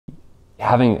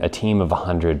Having a team of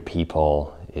 100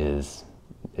 people is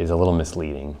a little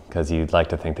misleading, because you'd like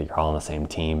to think that you're all on the same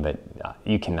team, but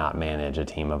you cannot manage a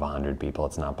team of 100 people.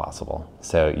 It's not possible.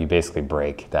 So you basically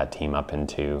break that team up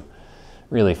into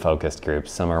really focused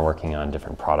groups. Some are working on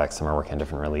different products, some are working on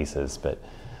different releases, but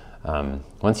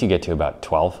once you get to about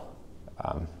 12,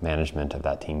 management of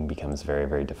that team becomes very,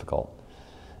 very difficult.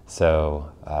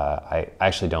 So I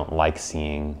actually don't like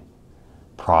seeing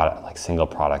single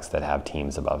products that have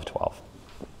teams above 12.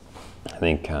 I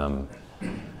think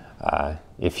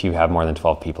if you have more than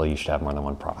 12 people, you should have more than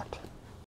one product.